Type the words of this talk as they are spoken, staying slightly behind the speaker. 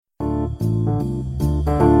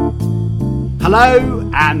Hello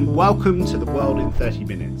and welcome to The World in 30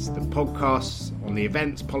 Minutes, the podcast on the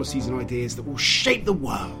events, policies and ideas that will shape the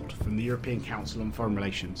world from the European Council on Foreign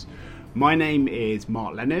Relations. My name is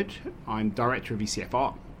Mark Leonard, I'm Director of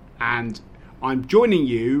ECFR, and I'm joining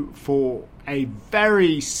you for a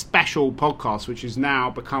very special podcast which has now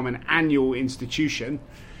become an annual institution.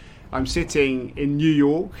 I'm sitting in New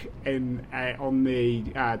York on the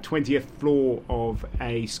 20th floor of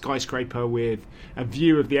a skyscraper with a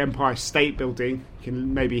view of the Empire State Building. You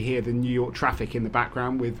can maybe hear the New York traffic in the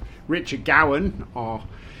background, with Richard Gowan, our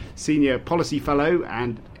Senior Policy Fellow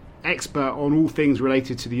and expert on all things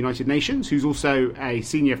related to the United Nations, who's also a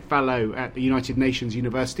Senior Fellow at the United Nations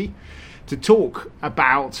University, to talk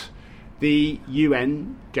about the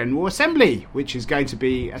UN General Assembly, which is going to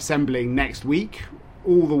be assembling next week.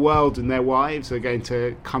 All the world and their wives are going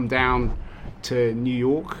to come down to New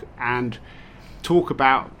York and talk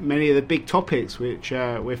about many of the big topics which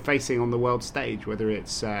we're facing on the world stage, whether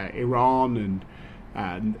it's Iran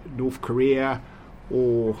and North Korea,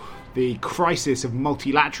 or the crisis of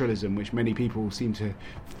multilateralism, which many people seem to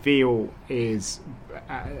feel is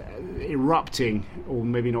erupting, or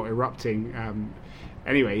maybe not erupting,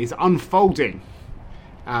 anyway, is unfolding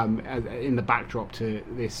in the backdrop to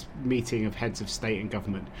this meeting of heads of state and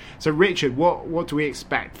government. So, Richard, what do we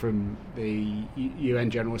expect from the UN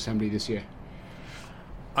General Assembly this year?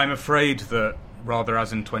 I'm afraid that, rather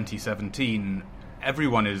as in 2017,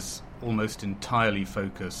 everyone is almost entirely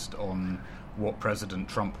focused on what President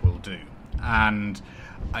Trump will do. And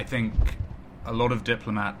I think a lot of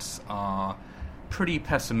diplomats are pretty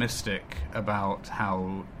pessimistic about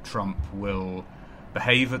how Trump will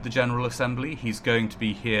behave at the General Assembly. He's going to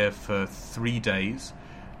be here for 3 days.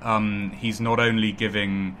 He's not only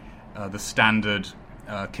giving the standard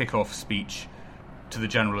kick-off speech to the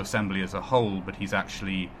General Assembly as a whole, but he's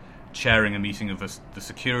actually chairing a meeting of the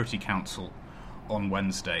Security Council on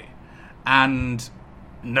Wednesday. And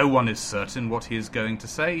no one is certain what he is going to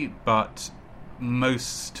say, but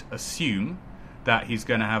most assume that he's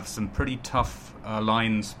going to have some pretty tough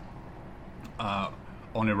lines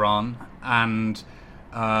on Iran, and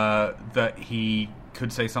that he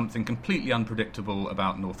could say something completely unpredictable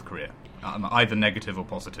about North Korea, either negative or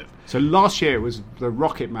positive. So last year it was the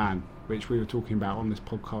Rocket Man, which we were talking about on this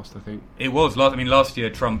podcast, I think. It was. Last year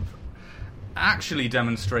Trump actually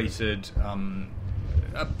demonstrated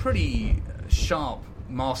a pretty sharp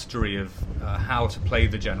mastery of how to play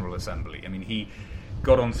the General Assembly. I mean, he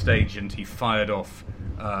got on stage and he fired off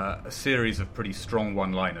a series of pretty strong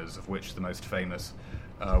one-liners, of which the most famous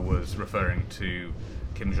was referring to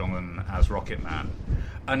Kim Jong-un as Rocket Man.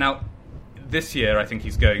 Now, this year I think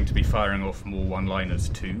he's going to be firing off more one-liners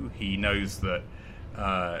too. He knows that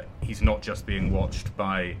he's not just being watched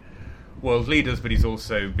by world leaders, but he's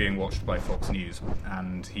also being watched by Fox News,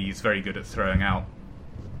 and he's very good at throwing out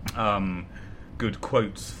good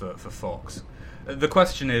quotes for Fox. The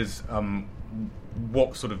question is,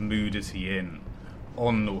 what sort of mood is he in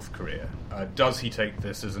on North Korea? Does he take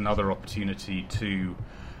this as another opportunity to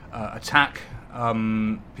attack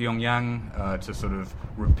Pyongyang, to sort of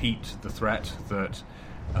repeat the threat that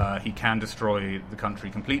he can destroy the country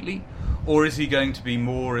completely? Or is he going to be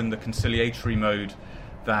more in the conciliatory mode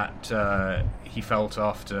that he felt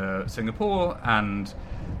after Singapore, and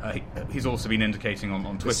he's also been indicating on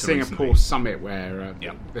Twitter the Singapore recently. Summit, where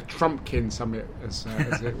the Trumpkin Summit, as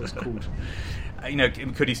it was called.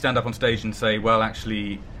 Could he stand up on stage and say, well,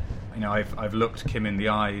 actually, I've looked Kim in the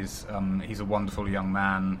eyes, he's a wonderful young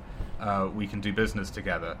man, we can do business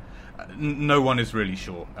together? No one is really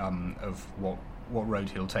sure of what road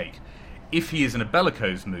he'll take. If he is in a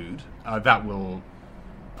bellicose mood, that will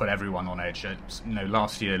put everyone on edge.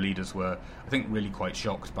 Last year leaders were, I think, really quite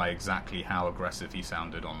shocked by exactly how aggressive he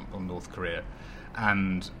sounded on North Korea,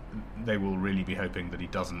 and they will really be hoping that he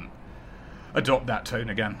doesn't adopt that tone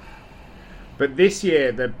again. But this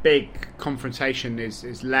year, the big confrontation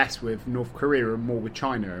is less with North Korea and more with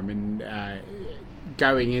China. I mean,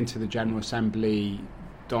 going into the General Assembly,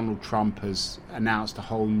 Donald Trump has announced a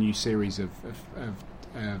whole new series of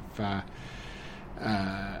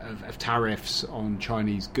tariffs on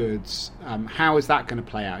Chinese goods. How is that going to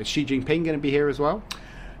play out? Is Xi Jinping going to be here as well?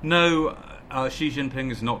 No, Xi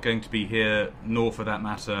Jinping is not going to be here, nor, for that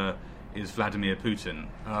matter, is Vladimir Putin.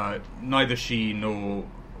 Neither Xi nor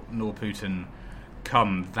Putin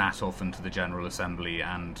come that often to the General Assembly,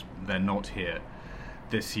 and they're not here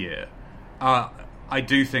this year. I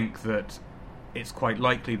do think that it's quite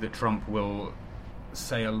likely that Trump will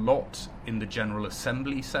say a lot in the General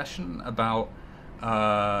Assembly session about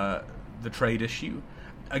the trade issue.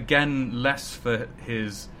 Again, less for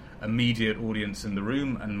his immediate audience in the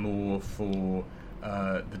room and more for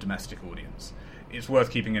the domestic audience. It's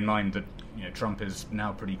worth keeping in mind that Trump is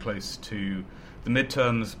now pretty close to the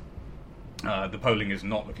midterms. The polling is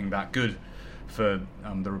not looking that good for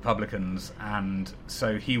the Republicans, and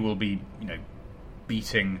so he will be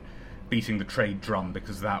beating the trade drum,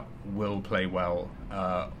 because that will play well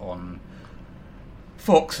on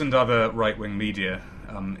Fox and other right-wing media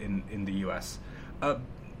in the US.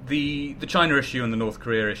 The China issue and the North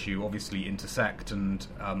Korea issue obviously intersect, and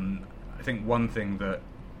I think one thing that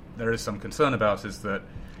there is some concern about is that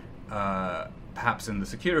perhaps in the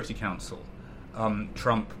Security Council,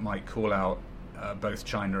 Trump might call out both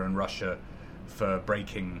China and Russia for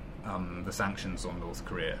breaking the sanctions on North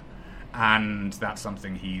Korea. And that's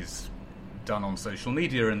something he's done on social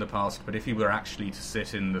media in the past, but if he were actually to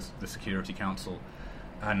sit in the Security Council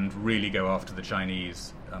and really go after the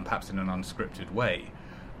Chinese, perhaps in an unscripted way,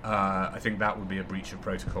 I think that would be a breach of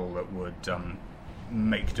protocol that would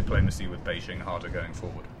make diplomacy with Beijing harder going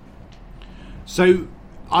forward. So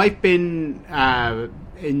I've been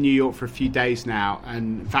in New York for a few days now,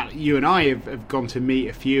 and in fact you and I have gone to meet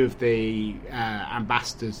a few of the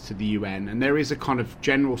ambassadors to the UN, and there is a kind of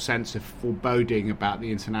general sense of foreboding about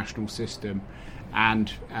the international system,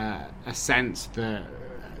 and a sense that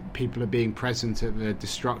people are being present at the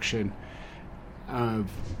destruction of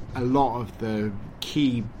a lot of the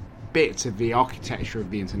key bits of the architecture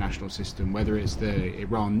of the international system, whether it's the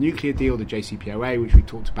Iran nuclear deal, the JCPOA, which we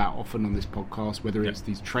talked about often on this podcast, whether it's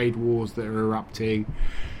these trade wars that are erupting,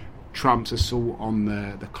 Trump's assault on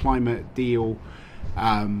the climate deal,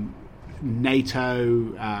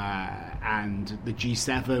 NATO and the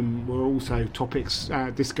G7 were also topics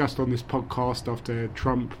discussed on this podcast after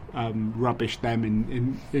Trump rubbished them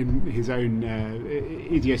in his own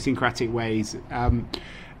idiosyncratic ways.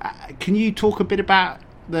 Can you talk a bit about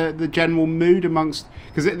the general mood amongst,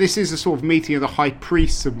 because this is a sort of meeting of the high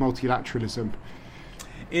priests of multilateralism?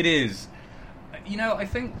 It is. I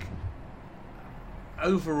think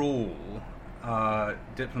overall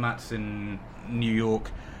diplomats in New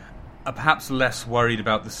York are perhaps less worried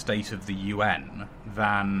about the state of the UN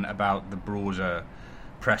than about the broader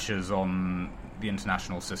pressures on the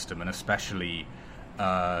international system, and especially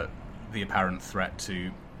the apparent threat to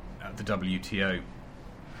the WTO.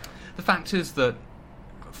 The fact is that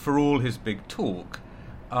for all his big talk,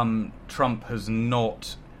 Trump has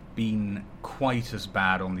not been quite as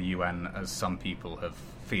bad on the UN as some people have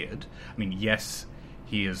feared. I mean, yes,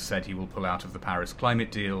 he has said he will pull out of the Paris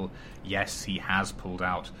climate deal. Yes, he has pulled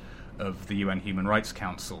out of the UN Human Rights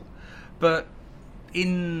Council.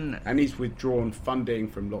 And he's withdrawn funding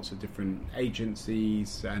from lots of different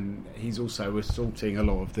agencies, and he's also assaulting a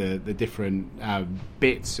lot of the different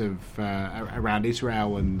bits of around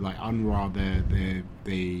Israel and like UNRWA,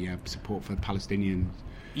 the support for the Palestinian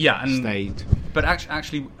state. But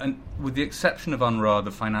actually, and with the exception of UNRWA,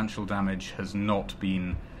 the financial damage has not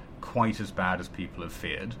been quite as bad as people have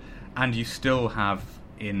feared. And you still have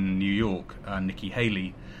in New York Nikki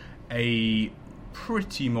Haley, a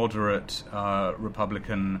pretty moderate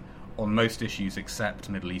Republican on most issues except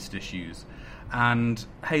Middle East issues. And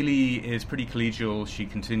Haley is pretty collegial. She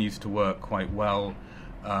continues to work quite well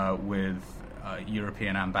with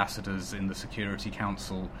European ambassadors in the Security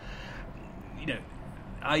Council.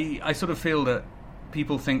 I sort of feel that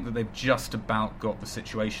people think that they've just about got the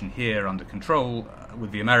situation here under control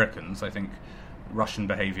with the Americans. I think Russian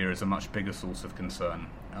behavior is a much bigger source of concern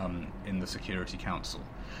in the Security Council.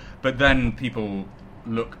 But then people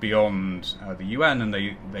look beyond the UN, and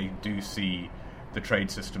they do see the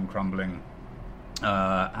trade system crumbling,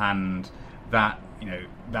 and that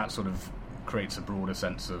sort of creates a broader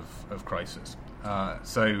sense of crisis.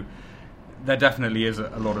 So there definitely is a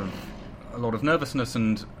lot of nervousness,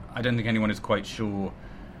 and I don't think anyone is quite sure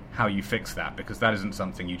how you fix that, because that isn't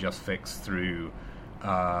something you just fix through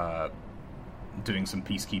doing some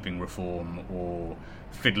peacekeeping reform or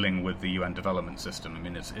fiddling with the UN development system. I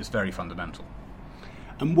mean, it's very fundamental.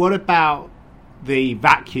 And what about the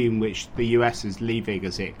vacuum which the US is leaving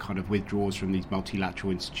as it kind of withdraws from these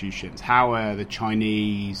multilateral institutions? How are the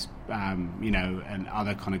Chinese, and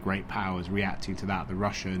other kind of great powers reacting to that? The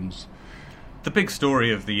Russians? The big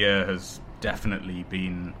story of the year has definitely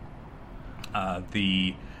been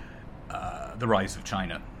the rise of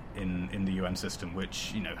China in the UN system,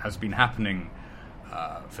 which has been happening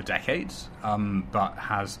for decades, but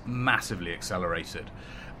has massively accelerated.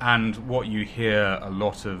 And what you hear a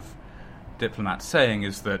lot of diplomats saying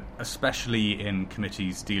is that, especially in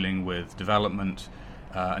committees dealing with development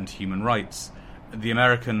and human rights, the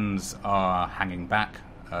Americans are hanging back.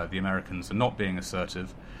 The Americans are not being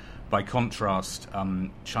assertive. By contrast,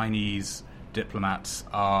 Chinese diplomats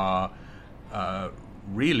are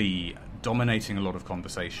really dominating a lot of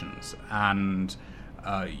conversations, and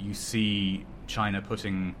you see China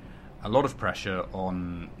putting a lot of pressure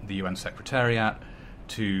on the UN Secretariat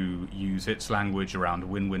to use its language around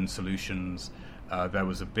win-win solutions. There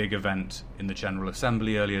was a big event in the General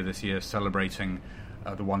Assembly earlier this year celebrating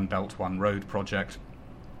the One Belt, One Road project.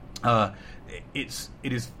 It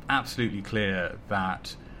is absolutely clear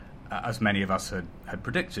that, as many of us had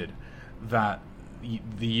predicted, that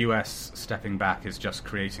the US stepping back is just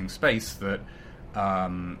creating space that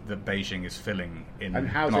Beijing is filling in the multilateral system. And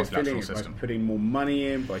how's it filling it? By putting more money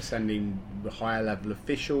in, by sending the higher level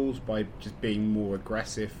officials, by just being more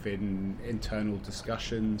aggressive in internal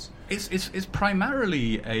discussions? It's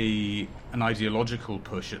primarily an ideological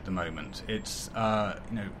push at the moment. It's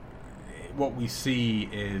what we see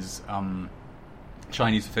is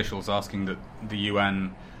Chinese officials asking that the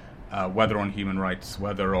UN, whether on human rights,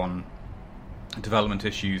 whether on development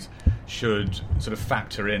issues, should sort of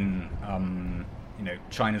factor in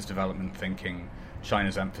China's development thinking,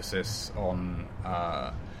 China's emphasis on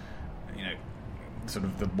sort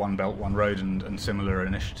of the One Belt, One Road and similar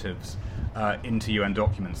initiatives into UN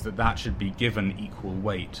documents, that should be given equal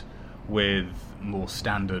weight with more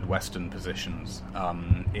standard Western positions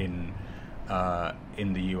in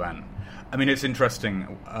the UN. I mean, it's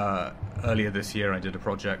interesting. Earlier this year, I did a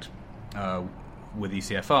project with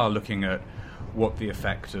ECFR looking at what the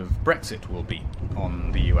effect of Brexit will be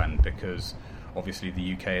on the UN, because obviously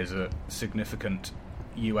the UK is a significant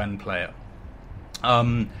UN player.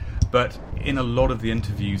 But in a lot of the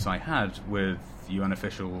interviews I had with UN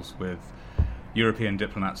officials, with European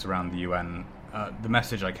diplomats around the UN, the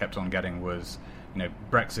message I kept on getting was,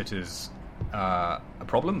 Brexit is a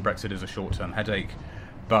problem. Brexit is a short-term headache,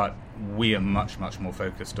 but we are much, much more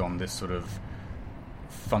focused on this sort of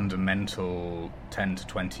fundamental 10 to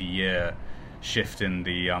 20 year shift in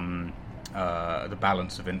the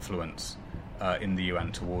balance of influence in the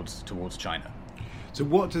UN towards China. So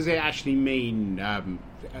what does it actually mean,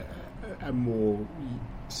 a more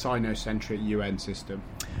Sino-centric UN system?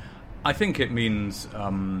 I think it means,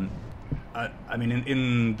 in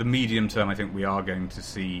the medium term, I think we are going to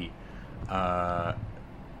see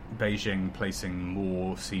Beijing placing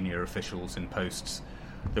more senior officials in posts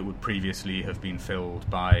that would previously have been filled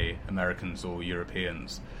by Americans or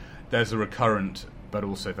Europeans. There's a recurrent but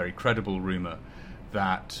also very credible rumour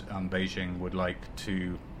that Beijing would like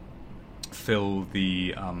to fill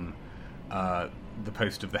the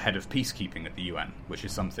post of the head of peacekeeping at the UN, which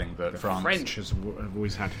is something that France... The French have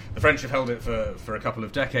always had. The French have held it for a couple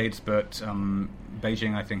of decades, but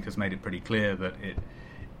Beijing, I think, has made it pretty clear that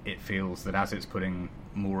it feels that as it's putting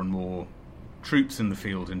more and more troops in the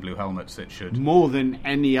field in blue helmets, it should... More than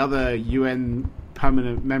any other UN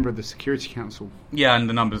permanent member of the Security Council. Yeah, and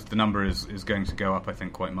the number is going to go up, I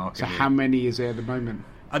think, quite markedly. So how many is there at the moment?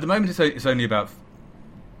 At the moment, it's only about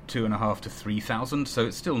 2,500 to 3,000, so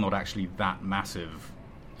it's still not actually that massive.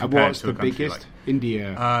 And what's the biggest?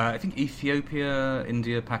 India? I think Ethiopia,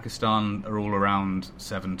 India, Pakistan are all around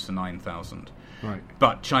 7,000 to 9,000. Right.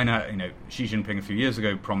 But China, Xi Jinping a few years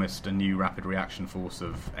ago promised a new rapid reaction force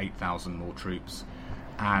of 8,000 more troops,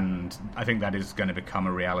 and I think that is going to become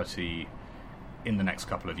a reality in the next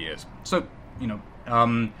couple of years. So,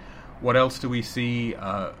 what else do we see?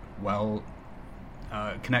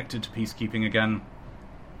 Connected to peacekeeping again,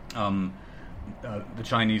 the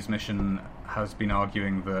Chinese mission has been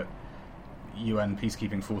arguing that UN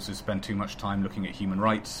peacekeeping forces spend too much time looking at human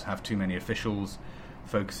rights, have too many officials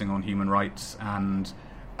focusing on human rights, and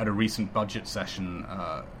at a recent budget session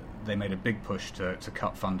they made a big push to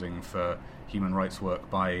cut funding for human rights work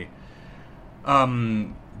by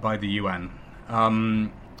the UN.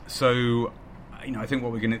 So I think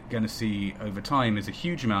what we're going to see over time is a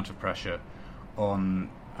huge amount of pressure on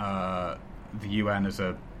the UN as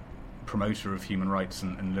a promoter of human rights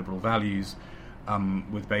and liberal values,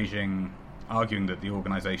 with Beijing arguing that the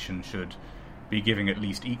organisation should be giving at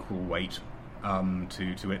least equal weight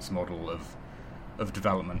to its model of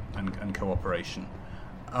development and cooperation.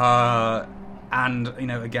 And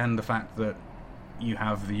again, the fact that you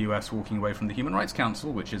have the US walking away from the Human Rights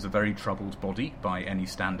Council, which is a very troubled body by any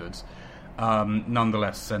standards,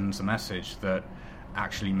 nonetheless sends a message that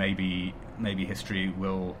actually maybe history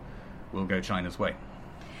will go China's way.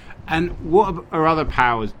 And what are other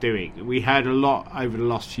powers doing? We heard a lot over the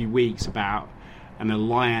last few weeks about an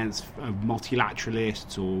alliance of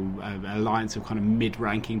multilateralists, or an alliance of kind of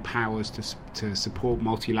mid-ranking powers to support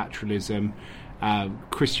multilateralism.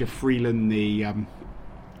 Chrystia Freeland, the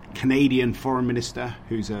Canadian foreign minister,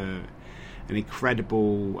 who's an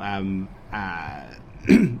incredible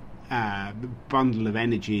bundle of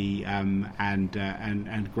energy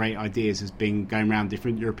and great ideas has been going around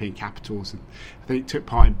different European capitals. And I think it took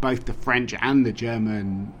part in both the French and the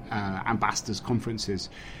German ambassadors' conferences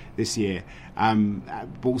this year.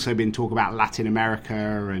 Also been talk about Latin America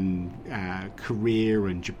and Korea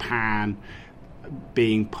and Japan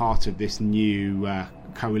being part of this new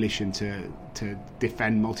coalition to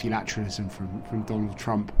defend multilateralism from Donald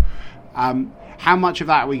Trump. How much of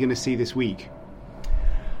that are we going to see this week?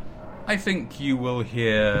 I think you will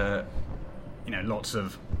hear, lots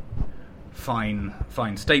of fine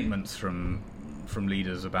statements from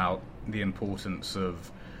leaders about the importance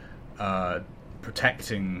of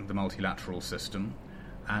protecting the multilateral system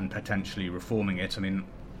and potentially reforming it. I mean,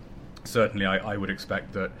 certainly I would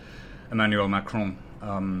expect that Emmanuel Macron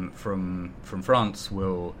from France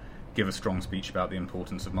will give a strong speech about the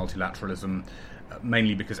importance of multilateralism,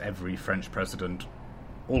 mainly because every French president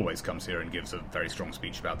always comes here and gives a very strong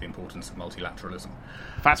speech about the importance of multilateralism.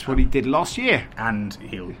 That's what he did last year. And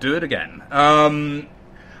he'll do it again.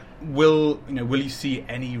 Will you see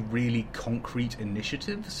any really concrete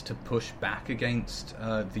initiatives to push back against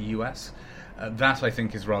the US? That, I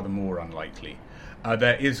think, is rather more unlikely.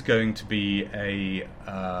 There is going to be a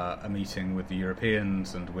meeting with the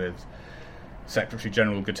Europeans and with Secretary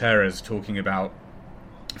General Guterres talking about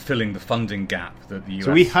filling the funding gap that the US.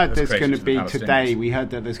 So we heard there's going to be today. We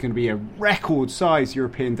heard that there's going to be a record-sized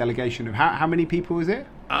European delegation of how many people is it?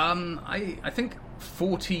 I think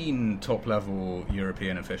 14 top-level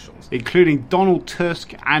European officials, including Donald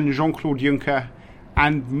Tusk and Jean-Claude Juncker,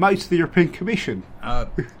 and most of the European Commission.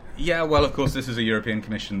 Yeah, well, of course, this is a European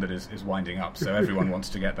Commission that is winding up, so everyone wants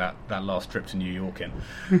to get that last trip to New York in.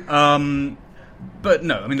 But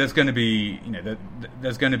no, I mean, there's going to be,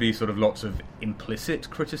 there's going to be sort of lots of implicit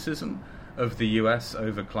criticism of the US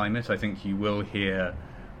over climate. I think you will hear,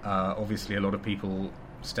 obviously, a lot of people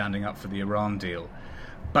standing up for the Iran deal.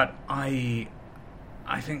 But I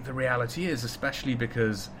think the reality is, especially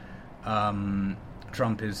because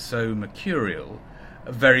Trump is so mercurial,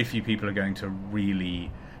 very few people are going to really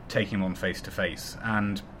take him on face to face.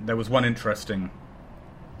 And there was one interesting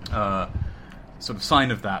sort of sign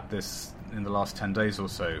of that in the last 10 days or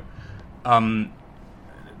so.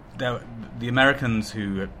 The Americans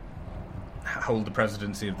who hold the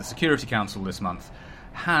presidency of the Security Council this month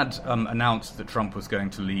had announced that Trump was going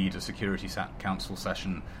to lead a Security Council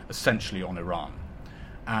session essentially on Iran.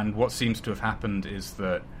 And what seems to have happened is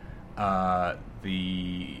that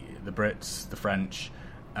the Brits, the French,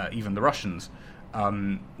 even the Russians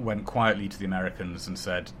went quietly to the Americans and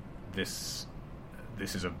said, this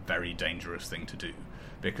is a very dangerous thing to do.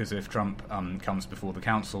 Because if Trump comes before the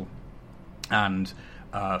council and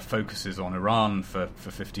focuses on Iran for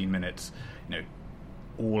 15 minutes,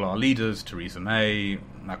 all our leaders, Theresa May,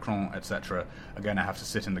 Macron, etc., are going to have to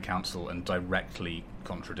sit in the council and directly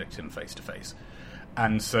contradict him face to face.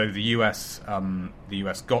 And so the US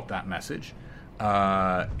got that message.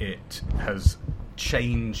 It has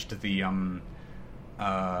changed the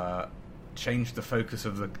focus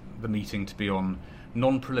of the meeting to be on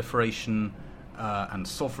non-proliferation and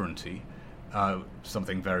sovereignty,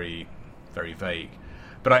 something very, very vague.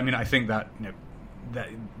 But I mean, I think that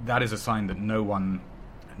that is a sign that no one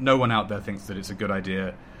out there thinks that it's a good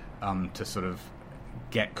idea to sort of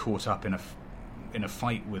get caught up in a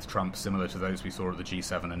fight with Trump similar to those we saw at the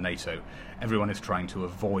G7 and NATO. Everyone is trying to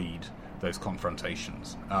avoid those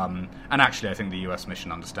confrontations. And actually, I think the US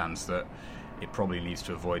mission understands that it probably needs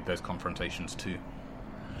to avoid those confrontations too.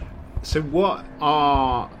 So what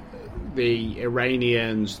are the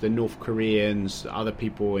Iranians, the North Koreans, other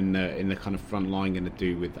people in the kind of front line going to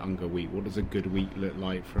do with UNGA week? What does a good week look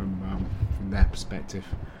like from their perspective?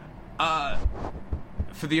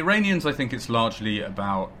 For the Iranians, I think it's largely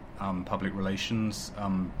about public relations.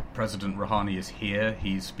 President Rouhani is here.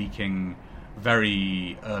 He's speaking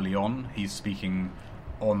very early on. He's speaking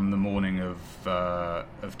on the morning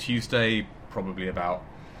of Tuesday, probably about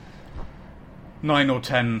 9 or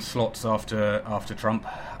 10 slots after Trump,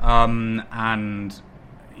 and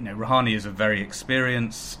Rouhani is a very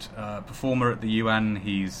experienced performer at the UN.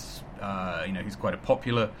 He's quite a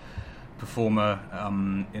popular performer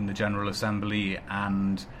in the General Assembly,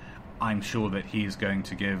 and I'm sure that he is going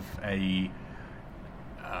to give a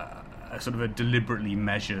sort of a deliberately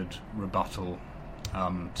measured rebuttal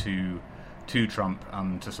to Trump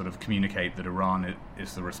to sort of communicate that Iran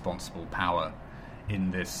is the responsible power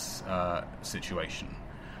in this situation.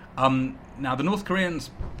 Now, the North Koreans,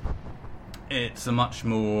 it's a much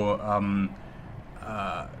more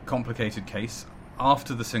complicated case.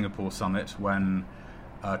 After the Singapore summit, when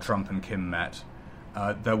Trump and Kim met,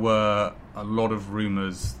 there were a lot of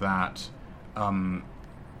rumours that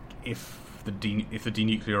if the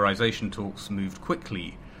denuclearization talks moved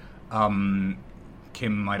quickly,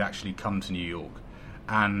 Kim might actually come to New York.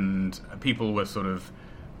 And people were sort of,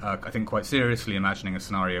 I think, quite seriously imagining a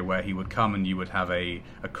scenario where he would come and you would have a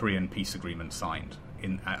Korean peace agreement signed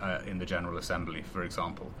in the General Assembly, for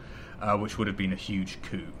example, which would have been a huge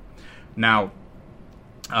coup. Now,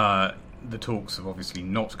 the talks have obviously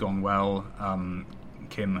not gone well.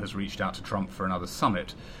 Kim has reached out to Trump for another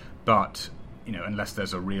summit, but unless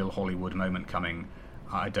there's a real Hollywood moment coming,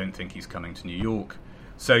 I don't think he's coming to New York.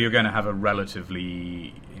 So you're going to have a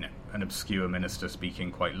relatively, an obscure minister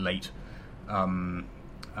speaking quite late, who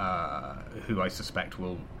I suspect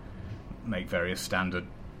will make various standard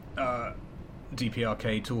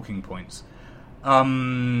DPRK talking points.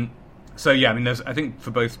 So yeah, I mean, I think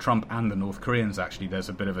for both Trump and the North Koreans, actually, there's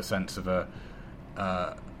a bit of a sense of a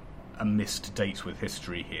missed date with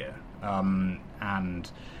history here, and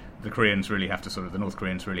the North Koreans really have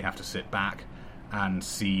to sit back and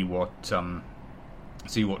see what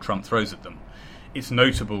Trump throws at them. It's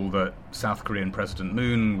notable that South Korean President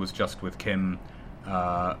Moon was just with Kim,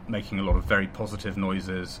 making a lot of very positive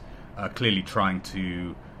noises, clearly trying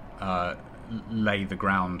to lay the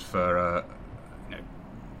ground for a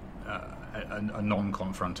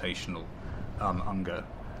non-confrontational UNGA,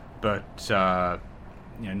 but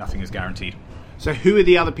nothing is guaranteed. So who are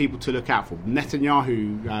the other people to look out for?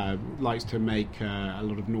 Netanyahu likes to make a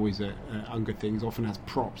lot of noise at UNGA things, often has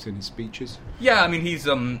props in his speeches. Yeah, I mean, he's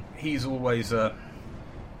always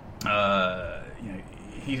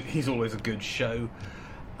he's always a good show,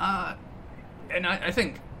 and I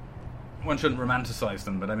think one shouldn't romanticize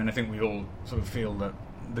them, but I mean, I think we all sort of feel that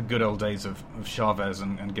the good old days of Chavez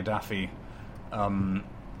and Gaddafi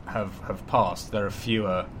have passed. There are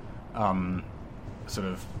fewer sort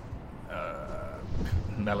of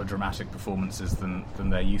melodramatic performances than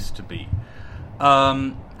there used to be.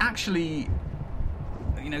 Actually,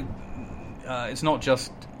 it's not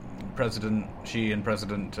just President Xi and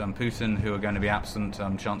President Putin who are going to be absent.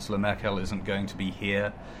 Chancellor Merkel isn't going to be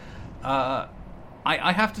here. I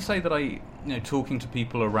have to say that talking to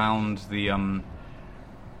people around the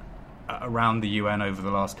UN over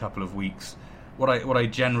the last couple of weeks, what I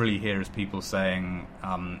generally hear is people saying,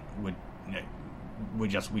 we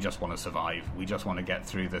just want to survive. We just want to get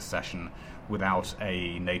through this session without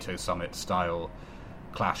a NATO summit style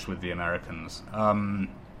clash with the Americans.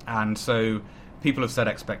 And so people have set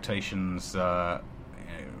expectations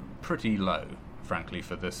pretty low, frankly,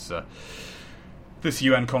 for this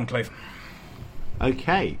UN conclave.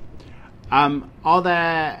 Okay. Are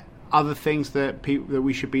there other things that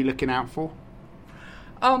we should be looking out for?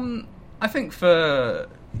 I think for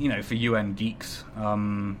UN geeks,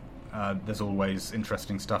 there's always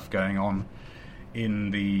interesting stuff going on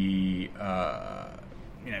in the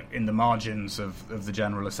in the margins of the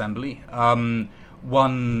General Assembly.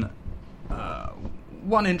 One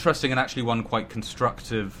interesting and actually one quite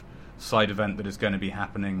constructive side event that is going to be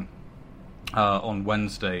happening on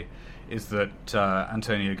Wednesday is that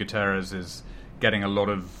Antonio Guterres is getting a lot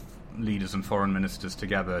of leaders and foreign ministers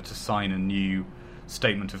together to sign a new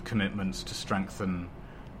statement of commitments to strengthen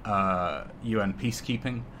UN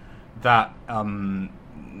peacekeeping. That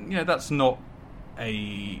that's not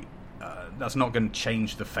going to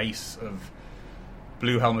change the face of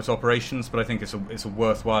Blue Helmet operations, but I think it's a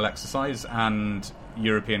worthwhile exercise, and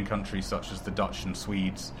European countries such as the Dutch and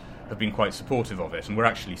Swedes have been quite supportive of it, and we're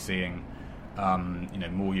actually seeing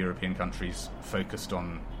more European countries focused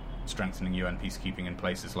on strengthening UN peacekeeping in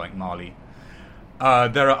places like Mali.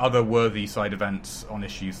 There are other worthy side events on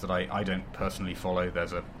issues that I don't personally follow.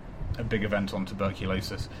 There's a big event on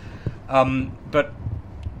tuberculosis. But,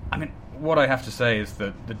 I mean, what I have to say is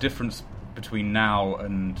that the difference between now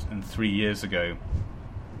and 3 years ago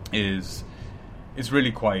is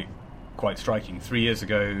really quite striking. 3 years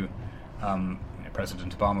ago,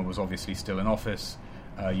 President Obama was obviously still in office.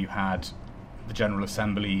 You had the General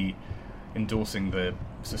Assembly endorsing the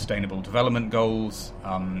Sustainable Development Goals.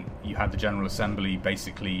 You had the General Assembly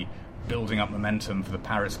basically building up momentum for the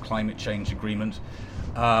Paris Climate Change Agreement.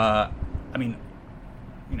 I mean,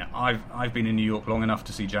 I've been in New York long enough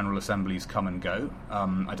to see General Assemblies come and go.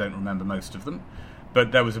 I don't remember most of them,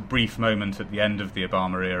 but there was a brief moment at the end of the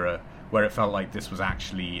Obama era where it felt like this was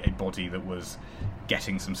actually a body that was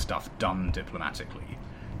getting some stuff done diplomatically.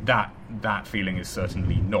 That feeling is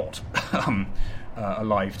certainly not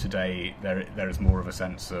alive today. There is more of a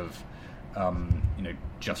sense of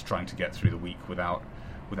just trying to get through the week without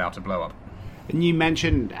a blow up. And you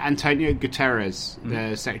mentioned Antonio Guterres,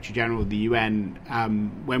 the Secretary General of the UN.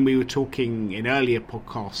 When we were talking in earlier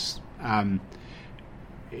podcasts,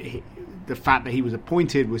 the fact that he was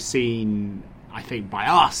appointed was seen I think by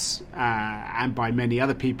us and by many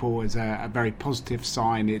other people as a very positive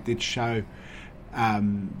sign. It did show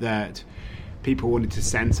that people wanted to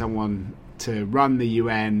send someone to run the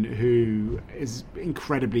UN who is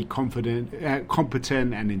incredibly competent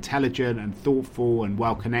and intelligent and thoughtful and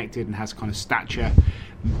well connected and has kind of stature,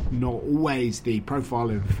 not always the profile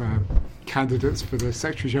of candidates for the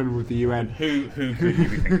Secretary General of the UN. Who could you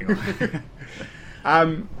be thinking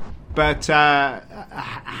of? But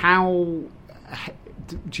how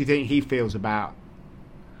do you think he feels about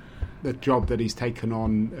the job that he's taken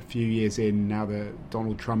on a few years in, now that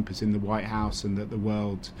Donald Trump is in the White House and that the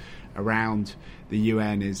world around the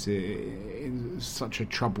UN is in such a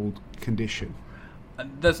troubled condition?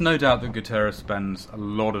 There's no doubt that Guterres spends a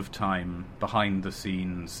lot of time behind the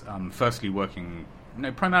scenes, firstly working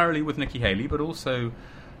primarily with Nikki Haley, but also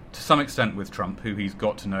to some extent with Trump, who he's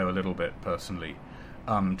got to know a little bit personally,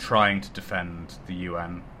 trying to defend the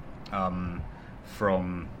UN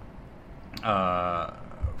from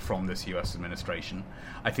this US administration.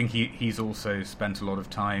 I think he's also spent a lot of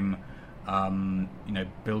time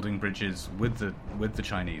building bridges with the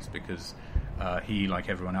Chinese, because he, like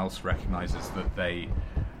everyone else, recognizes that they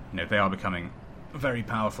are becoming very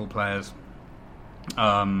powerful players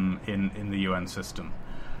in the UN system.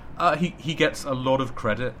 He gets a lot of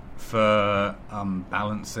credit for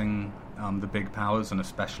balancing the big powers, and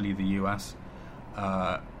especially the US,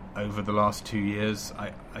 over the last 2 years.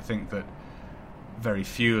 I think that very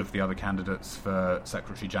few of the other candidates for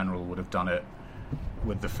Secretary General would have done it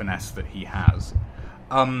with the finesse that he has.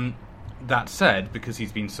 That said, because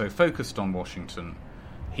he's been so focused on Washington,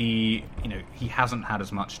 he hasn't had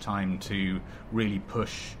as much time to really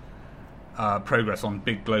push progress on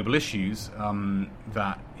big global issues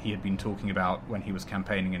that he had been talking about when he was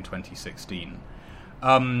campaigning in 2016.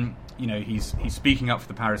 He's speaking up for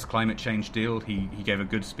the Paris climate change deal. He gave a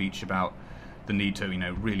good speech about the need to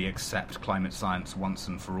really accept climate science once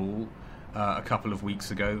and for all a couple of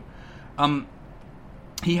weeks ago.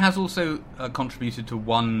 He has also contributed to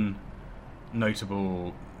one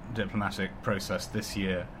notable diplomatic process this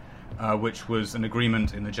year, which was an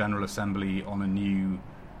agreement in the General Assembly on a new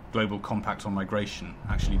global compact on migration,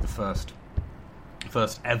 actually the first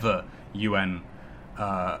ever UN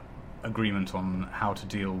agreement on how to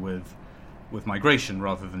deal with migration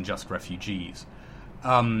rather than just refugees.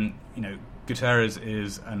 Guterres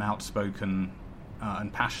is an outspoken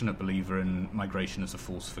and passionate believer in migration as a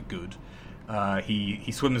force for good.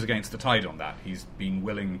 He swims against the tide on that. He's been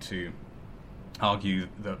willing to argue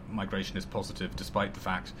that migration is positive, despite the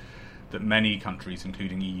fact that many countries,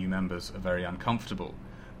 including EU members, are very uncomfortable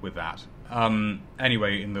with that.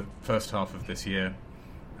 Anyway, in the first half of this year,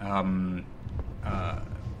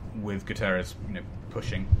 with Guterres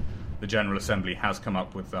pushing, the General Assembly has come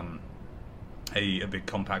up with a big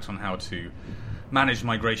compact on how to manage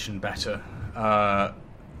migration better.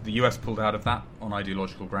 The US pulled out of that on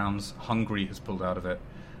ideological grounds. Hungary has pulled out of it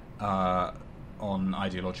on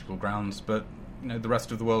ideological grounds, but the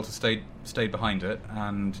rest of the world has stayed behind it,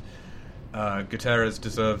 and Guterres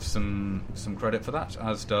deserves some credit for that,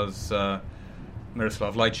 as does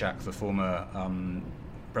Miroslav Lajčák, the former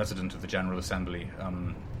president of the General Assembly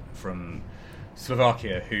from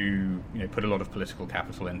Slovakia, who put a lot of political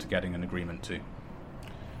capital into getting an agreement too.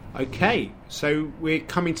 Okay, so we're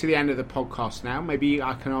coming to the end of the podcast now. Maybe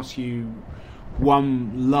I can ask you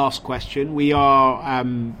one last question. We are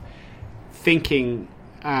thinking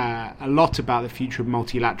a lot about the future of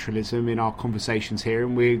multilateralism in our conversations here,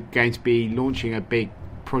 and we're going to be launching a big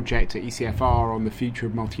project at ECFR on the future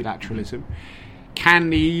of multilateralism. Can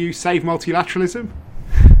the EU save multilateralism?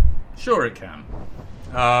 Sure it can.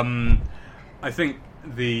 I think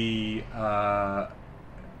the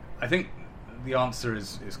answer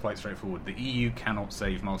is quite straightforward. The EU cannot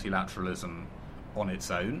save multilateralism on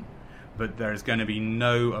its own, but there is going to be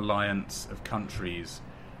no alliance of countries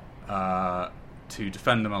to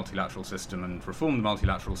defend the multilateral system and reform the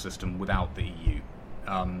multilateral system without the EU.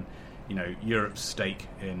 Europe's stake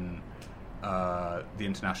in the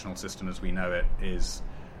international system as we know it is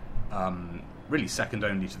really second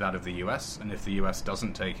only to that of the US, and if the US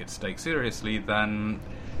doesn't take its stake seriously, then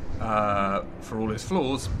for all its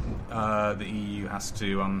flaws, the EU has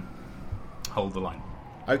to hold the line.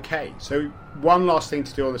 Okay, so one last thing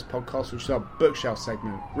to do on this podcast, which is our bookshelf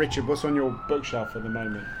segment. Richard, what's on your bookshelf at the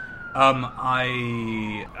moment?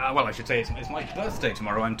 I should say it's my birthday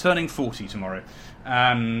tomorrow. I'm turning 40 tomorrow,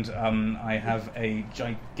 and I have a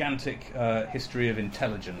gigantic history of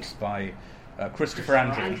intelligence by Christopher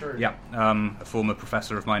Andrew. Yeah, a former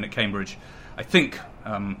professor of mine at Cambridge, I think,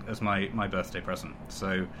 as my birthday present.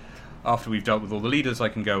 So after we've dealt with all the leaders, I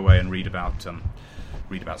can go away and read about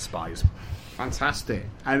spies. Fantastic.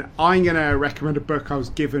 And I'm going to recommend a book I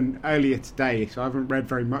was given earlier today, so I haven't read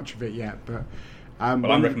very much of it yet. But I'm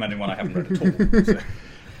recommending one I haven't read at all. So.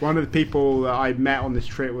 One of the people that I met on this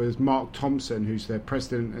trip was Mark Thompson, who's the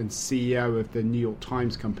president and CEO of the New York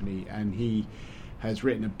Times Company, and he has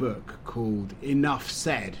written a book called Enough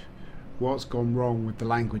Said, What's Gone Wrong with the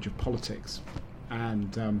Language of Politics.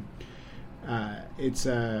 And it's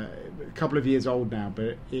a couple of years old now,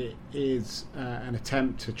 but it is an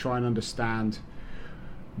attempt to try and understand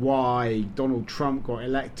why Donald Trump got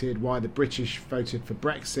elected, why the British voted for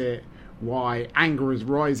Brexit, why anger is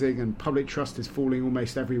rising and public trust is falling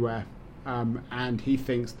almost everywhere. And he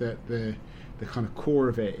thinks that the kind of core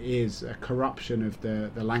of it is a corruption of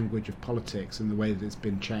the language of politics and the way that it's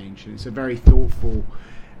been changed. And it's a very thoughtful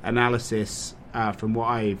analysis from what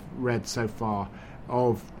I've read so far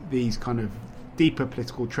of these kind of deeper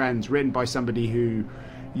political trends, written by somebody who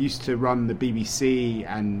used to run the BBC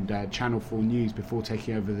and Channel 4 News before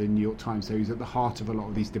taking over the New York Times. So he's at the heart of a lot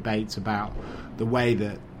of these debates about the way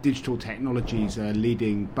that digital technologies are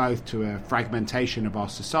leading both to a fragmentation of our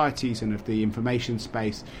societies and of the information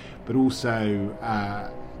space, but also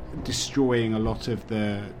destroying a lot of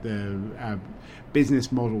the business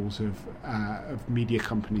models of media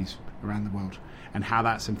companies around the world, and how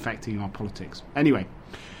that's affecting our politics. Anyway,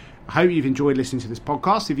 I hope you've enjoyed listening to this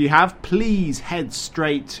podcast. If you have, please head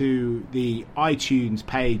straight to the iTunes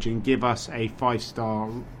page and give us a 5-star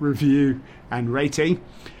review and rating.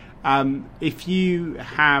 If you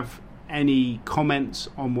have any comments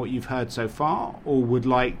on what you've heard so far, or would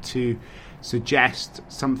like to suggest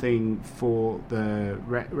something for the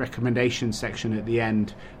recommendation section at the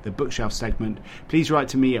end, the bookshelf segment, please write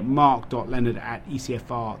to me at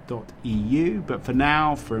mark.leonard@ecfr.eu. But for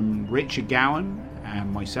now, from Richard Gowan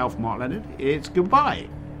and myself, Mark Leonard, it's goodbye.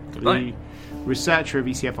 Goodbye. The researcher of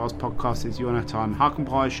ECFR's podcast is Jonathan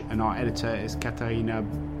Hakenbroich, and our editor is Katarina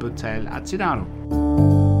Butel-Atzinaro.